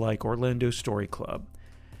places like Orlando Story Club.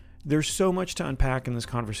 There's so much to unpack in this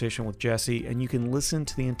conversation with Jesse, and you can listen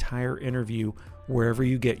to the entire interview wherever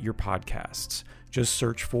you get your podcasts. Just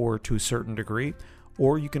search for To a Certain Degree,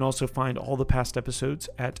 or you can also find all the past episodes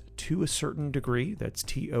at To a Certain Degree, that's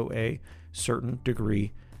TOA,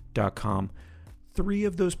 certaindegree.com. 3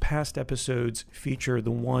 of those past episodes feature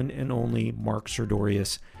the one and only Mark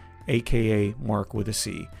Serdorius, aka Mark with a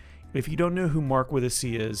C. If you don't know who Mark with a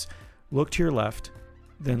C is, look to your left,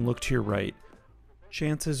 then look to your right.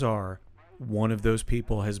 Chances are one of those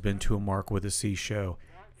people has been to a Mark with a C show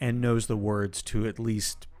and knows the words to at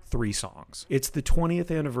least 3 songs. It's the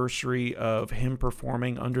 20th anniversary of him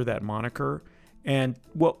performing under that moniker, and,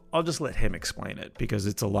 well, I'll just let him explain it because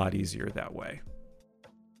it's a lot easier that way.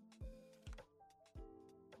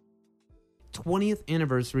 20th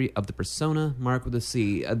anniversary of the persona Mark with a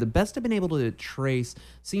C. The best I've been able to trace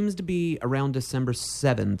seems to be around December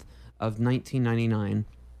 7th of 1999.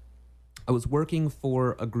 I was working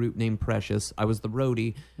for a group named Precious. I was the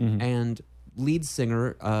roadie, and lead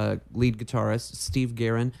singer, lead guitarist Steve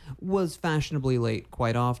Guerin was fashionably late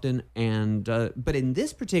quite often, and but in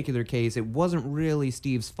this particular case, it wasn't really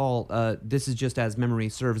Steve's fault. This is just as memory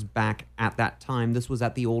serves back at that time. This was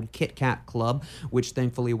at the old Kit Kat Club, which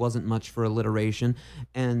thankfully wasn't much for alliteration,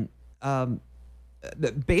 and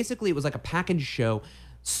basically it was like a package show.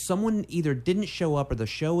 Someone either didn't show up or the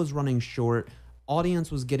show was running short.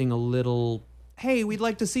 Audience was getting a little, hey, we'd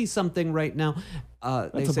like to see something right now.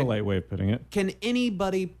 That's a polite way of putting it. Can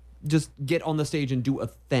anybody just get on the stage and do a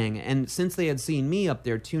thing? And since they had seen me up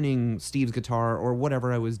there tuning Steve's guitar or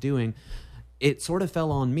whatever I was doing, it sort of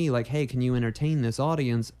fell on me like, hey, can you entertain this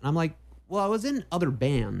audience? And I'm like, well, I was in other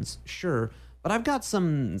bands, sure, but I've got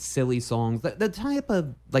some silly songs, the type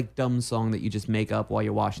of like dumb song that you just make up while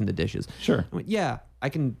you're washing the dishes. Sure. I went, yeah, I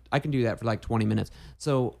can do that for like 20 minutes.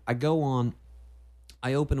 So I go on.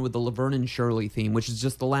 I open with the Laverne and Shirley theme, which is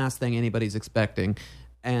just the last thing anybody's expecting.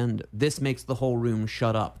 And this makes the whole room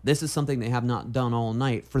shut up. This is something they have not done all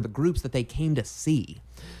night for the groups that they came to see.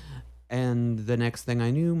 And the next thing I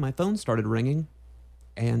knew, my phone started ringing.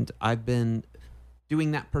 And I've been doing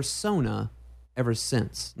that persona ever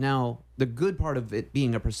since. Now, the good part of it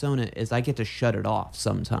being a persona is I get to shut it off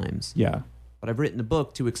sometimes. Yeah. But I've written a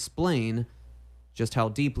book to explain just how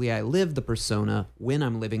deeply I live the persona when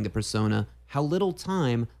I'm living the persona, how little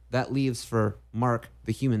time that leaves for Mark,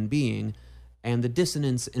 the human being, and the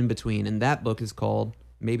dissonance in between. And that book is called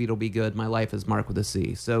Maybe It'll Be Good, My Life as Mark with a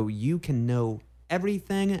C. So you can know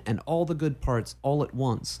everything and all the good parts all at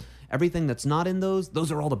once. Everything that's not in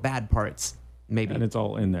those are all the bad parts, maybe. And it's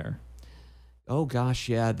all in there. Oh, gosh,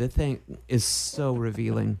 yeah. The thing is so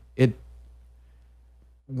revealing.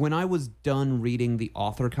 When I was done reading the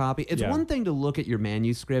author copy, it's one thing to look at your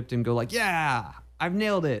manuscript and go like, yeah, I've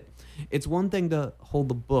nailed it. It's one thing to hold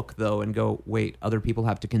the book, though, and go, wait, other people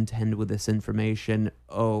have to contend with this information.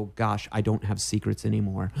 Oh, gosh, I don't have secrets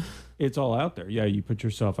anymore. It's all out there. Yeah, you put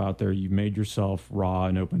yourself out there. You made yourself raw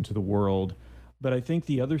and open to the world. But I think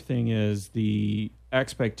the other thing is the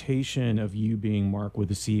expectation of you being Mark with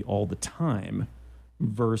a C all the time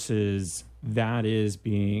versus that is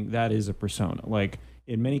a persona. Like,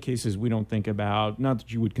 in many cases, we don't think about, not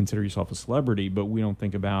that you would consider yourself a celebrity, but we don't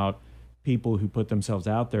think about people who put themselves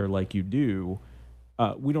out there like you do.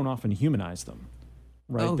 We don't often humanize them,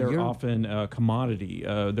 right? Oh, they're often a commodity.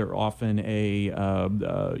 They're often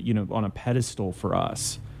on a pedestal for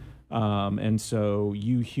us. And so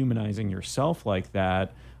you humanizing yourself like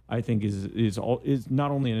that, I think is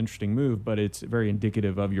not only an interesting move, but it's very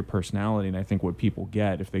indicative of your personality. And I think what people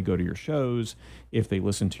get if they go to your shows, if they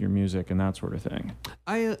listen to your music and that sort of thing.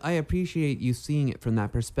 I appreciate you seeing it from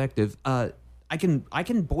that perspective. I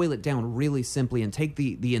can boil it down really simply and take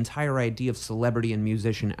the entire idea of celebrity and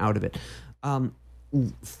musician out of it.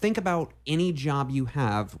 Think about any job you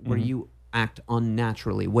have where you act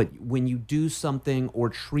unnaturally. When you do something or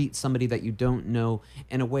treat somebody that you don't know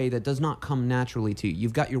in a way that does not come naturally to you.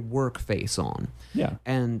 You've got your work face on. Yeah.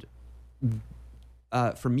 And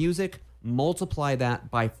for music, multiply that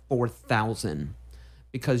by 4,000.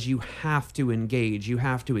 Because you have to engage, you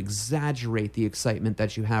have to exaggerate the excitement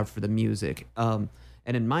that you have for the music. And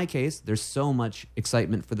in my case, there's so much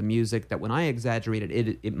excitement for the music that when I exaggerate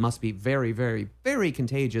it, it must be very, very, very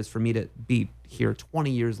contagious for me to be here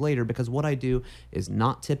 20 years later because what I do is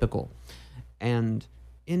not typical. And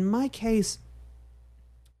in my case,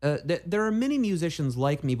 there are many musicians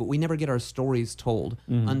like me, but we never get our stories told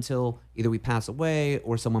until either we pass away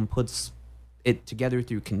or someone puts it together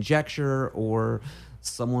through conjecture or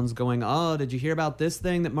someone's going, oh, did you hear about this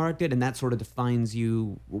thing that Mark did? And that sort of defines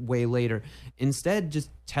you way later. Instead, just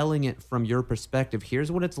telling it from your perspective,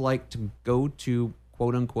 here's what it's like to go to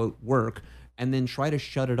quote-unquote work and then try to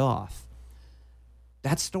shut it off.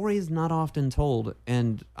 That story is not often told,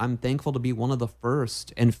 and I'm thankful to be one of the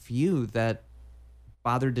first and few that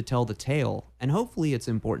bothered to tell the tale. And hopefully it's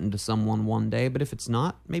important to someone one day, but if it's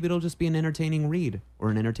not, maybe it'll just be an entertaining read or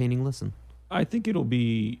an entertaining listen. I think it'll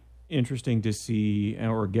be interesting to see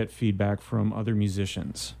or get feedback from other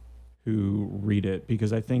musicians who read it,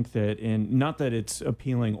 because I think that not that it's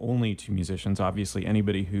appealing only to musicians. Obviously,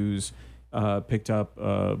 anybody who's picked up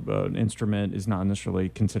an instrument is not necessarily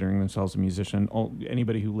considering themselves a musician.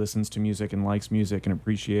 Anybody who listens to music and likes music and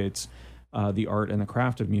appreciates the art and the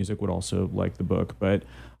craft of music would also like the book. But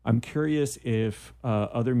I'm curious if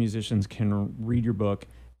other musicians can read your book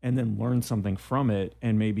and then learn something from it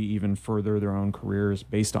and maybe even further their own careers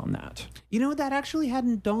based on that. You know, that actually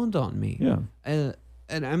hadn't dawned on me. Yeah.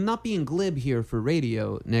 And I'm not being glib here for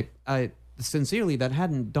radio, Nick. Sincerely, that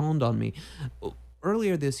hadn't dawned on me.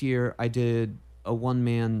 Earlier this year, I did a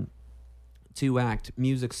one-man, two-act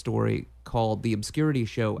music story called The Obscurity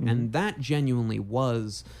Show, and that genuinely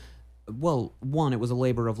was, well, one, it was a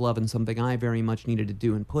labor of love and something I very much needed to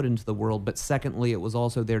do and put into the world, but secondly, it was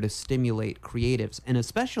also there to stimulate creatives, and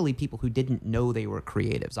especially people who didn't know they were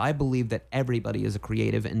creatives. I believe that everybody is a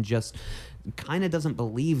creative and just kind of doesn't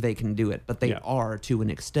believe they can do it, but they are to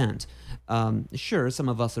an extent. Sure, some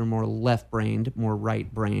of us are more left-brained, more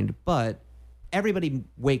right-brained, but everybody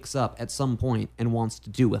wakes up at some point and wants to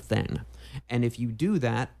do a thing. And if you do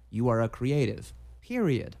that, you are a creative,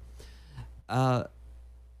 period. I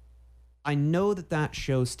know that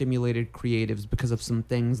show stimulated creatives because of some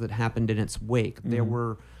things that happened in its wake. There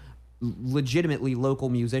were legitimately local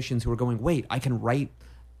musicians who were going, wait, I can write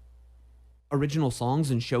original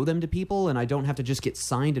songs and show them to people, and I don't have to just get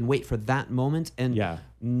signed and wait for that moment. And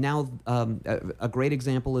now a great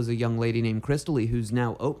example is a young lady named Crystalie, who's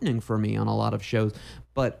now opening for me on a lot of shows.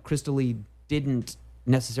 But Crystalie didn't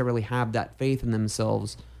necessarily have that faith in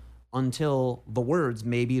themselves until the words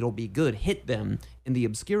 "Maybe It'll Be Good" hit them in The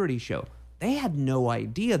Obscurity Show. They had no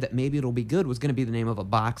idea that Maybe It'll Be Good was going to be the name of a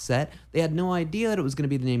box set. They had no idea that it was going to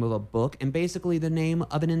be the name of a book and basically the name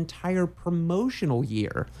of an entire promotional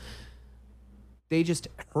year. They just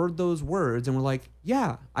heard those words and were like,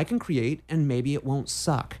 yeah, I can create and maybe it won't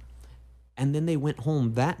suck. And then they went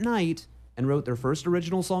home that night and wrote their first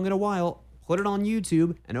original song in a while, put it on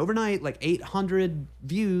YouTube, and overnight, like 800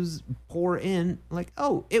 views pour in. Like,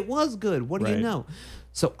 oh, it was good. What do you know?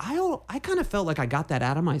 So I kind of felt like I got that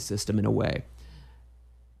out of my system in a way.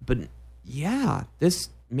 But yeah,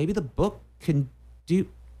 maybe the book can do.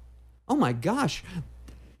 Oh my gosh,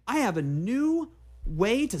 I have a new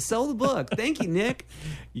way to sell the book. Thank you, Nick.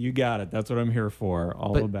 You got it. That's what I'm here for.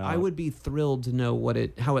 About. I would be thrilled to know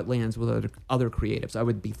how it lands with other creatives. I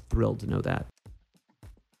would be thrilled to know that.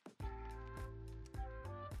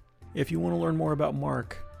 If you want to learn more about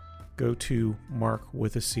Mark, go to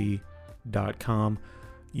markwithac.com.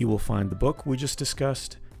 You will find the book we just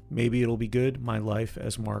discussed, Maybe It'll Be Good, My Life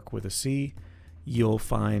as Mark with a C. You'll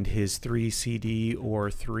find his 3 CD or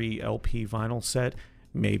 3 LP vinyl set,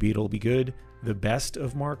 Maybe It'll Be Good, the best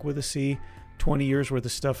of Mark with a C. 20 years worth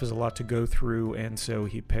of stuff is a lot to go through, and so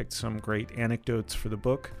he picked some great anecdotes for the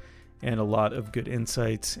book and a lot of good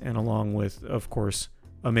insights, and along with, of course,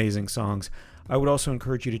 amazing songs. I would also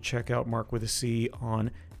encourage you to check out Mark with a C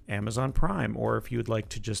on Amazon Prime, or if you would like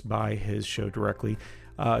to just buy his show directly.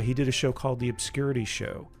 He did a show called The Obscurity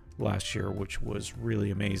Show last year, which was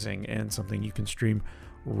really amazing and something you can stream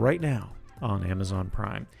right now on Amazon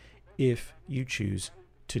Prime if you choose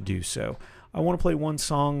to do so. I want to play one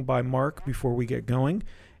song by Mark before we get going,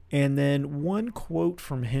 and then one quote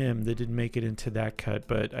from him that didn't make it into that cut,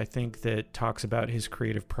 but I think that talks about his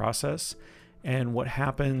creative process and what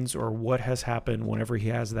happens or what has happened whenever he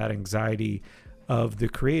has that anxiety of the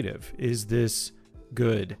creative. Is this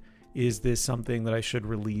good? Is this something that I should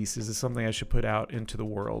release? Is this something I should put out into the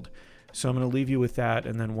world? So I'm going to leave you with that,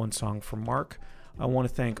 and then one song from Mark. I want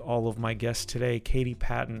to thank all of my guests today, Katie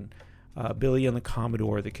Patton, Billy and the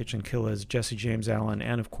Commodore, the Kitchen Killers, Jesse James Allen,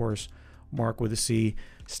 and of course, Mark with a C.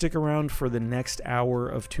 Stick around for the next hour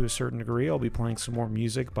of To a Certain Degree. I'll be playing some more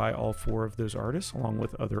music by all 4 of those artists, along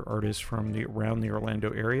with other artists from around the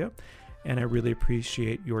Orlando area. And I really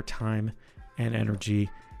appreciate your time and energy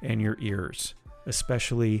and your ears,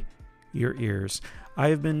 especially your ears. I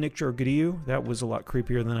have been Nick Jorgadillo. That was a lot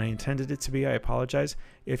creepier than I intended it to be. I apologize.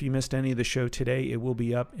 If you missed any of the show today, it will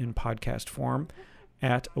be up in podcast form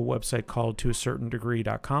at a website called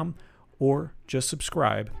toacertaindegree.com, or just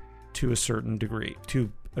subscribe to a certain degree,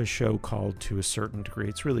 to a show called To a Certain Degree.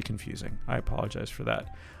 It's really confusing. I apologize for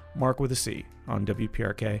that. Mark with a C on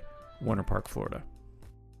WPRK, Winter Park, Florida.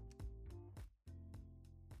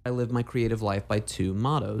 I live my creative life by 2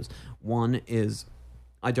 mottos. One is,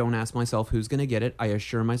 I don't ask myself who's going to get it. I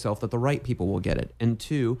assure myself that the right people will get it. And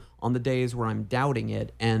 2, on the days where I'm doubting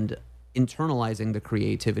it and internalizing the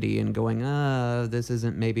creativity and going, this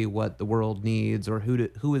isn't maybe what the world needs, or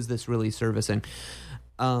who is this really servicing?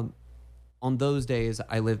 on those days,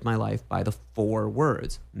 I live my life by the 4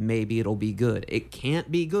 words. Maybe it'll be good. It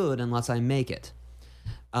can't be good unless I make it.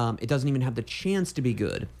 It doesn't even have the chance to be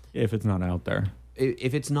good If it's not out there.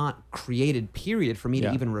 if it's not created, period, for me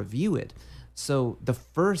to even review it. So the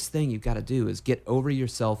first thing you've got to do is get over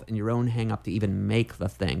yourself and your own hang up to even make the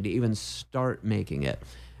thing, to even start making it.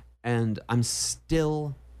 And I'm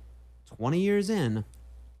still 20 years in,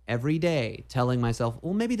 every day telling myself,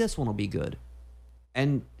 well, maybe this one will be good.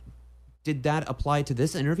 And did that apply to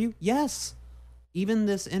this interview? Yes. Even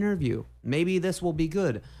this interview, maybe this will be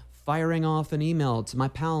good. Firing off an email to my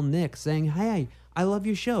pal Nick saying, hey, I love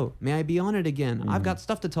your show. May I be on it again? I've got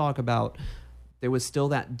stuff to talk about. There was still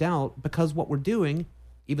that doubt because what we're doing,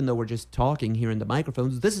 even though we're just talking here into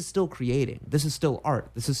microphones, this is still creating. This is still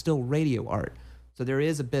art. This is still radio art. So there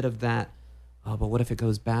is a bit of that, oh, but what if it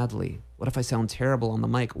goes badly? What if I sound terrible on the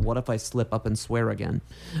mic? What if I slip up and swear again?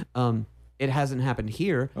 It hasn't happened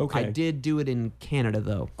here. Okay. I did do it in Canada,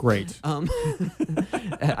 though. Great.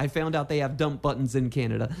 I found out they have dump buttons in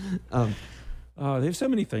Canada. They have so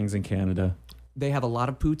many things in Canada. They have a lot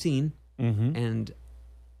of poutine, and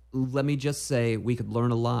let me just say, we could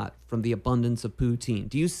learn a lot from the abundance of poutine.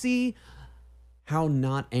 Do you see how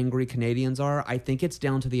not angry Canadians are? I think it's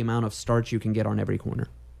down to the amount of starch you can get on every corner.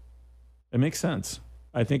 It makes sense.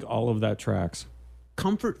 I think all of that tracks.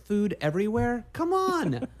 Comfort food everywhere? Come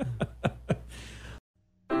on!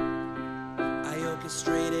 I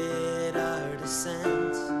orchestrated our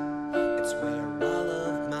descent. It's where all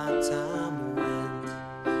of my time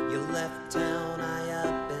went. You left town, I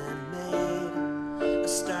up and made a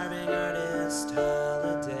starving artist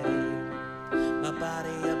holiday. My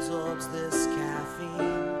body absorbs this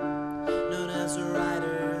caffeine, known as a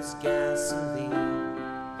rider's gasoline.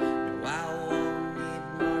 No, I won't need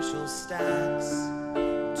Marshall Stacks